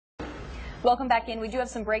Welcome back in. We do have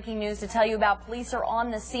some breaking news to tell you about. Police are on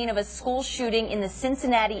the scene of a school shooting in the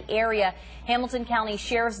Cincinnati area. Hamilton County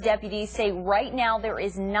Sheriff's deputies say right now there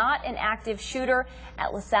is not an active shooter at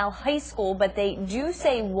Salle High School, but they do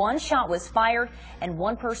say one shot was fired and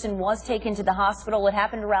one person was taken to the hospital. It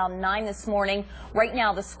happened around 9 this morning. Right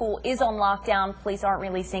now the school is on lockdown. Police aren't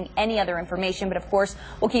releasing any other information, but of course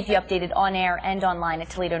we'll keep you updated on air and online at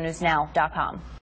ToledoNewsNow.com.